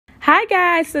Hi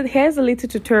guys, so here's a little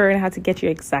tutorial on how to get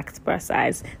your exact bust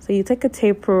size. So you take a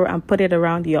tape rule and put it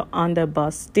around your under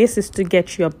bust. This is to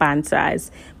get your band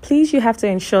size. Please, you have to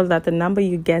ensure that the number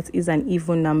you get is an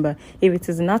even number. If it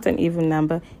is not an even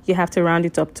number, you have to round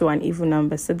it up to an even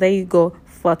number. So there you go,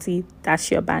 40, that's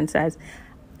your band size.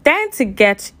 Then to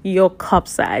get your cup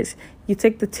size, you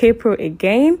take the tape rule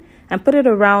again and put it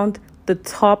around the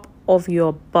top of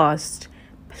your bust.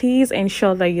 Please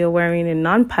ensure that you're wearing a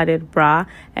non-padded bra,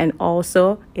 and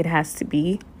also it has to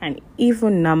be an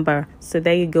even number. So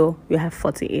there you go, you have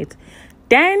 48.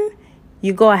 Then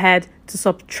you go ahead to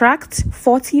subtract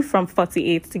 40 from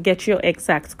 48 to get your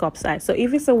exact cup size. So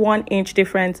if it's a 1 inch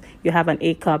difference, you have an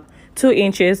A cup, 2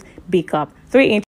 inches, B cup, 3 inches.